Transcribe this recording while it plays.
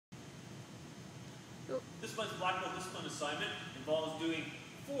This month's black belt discipline assignment involves doing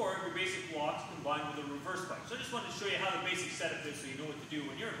 4 of your basic blocks combined with a reverse punch. So I just wanted to show you how the basic setup is so you know what to do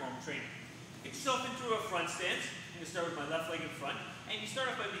when you're at home training. Get yourself into a front stance. I'm going to start with my left leg in front. And you start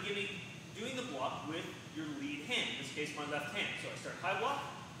off by doing the block with your lead hand, in this case my left hand. So I start high block,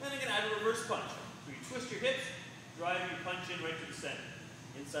 and then I'm going to add a reverse punch. So you twist your hips, drive your punch in right to the center.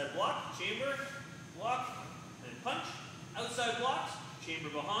 Inside block, chamber, block, and then punch. Outside blocks, chamber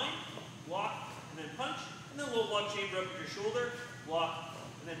behind, block, and then punch. And then low block chamber up at your shoulder, block,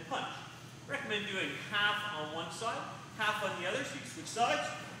 and then punch. Recommend doing half on one side, half on the other, so you can switch sides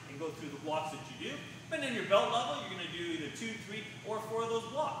and go through the blocks that you do. Depending on your belt level, you're going to do either 2, 3, or 4 of those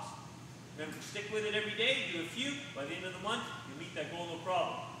blocks. Remember, stick with it every day, do a few. By the end of the month, you'll meet that goal no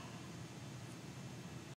problem.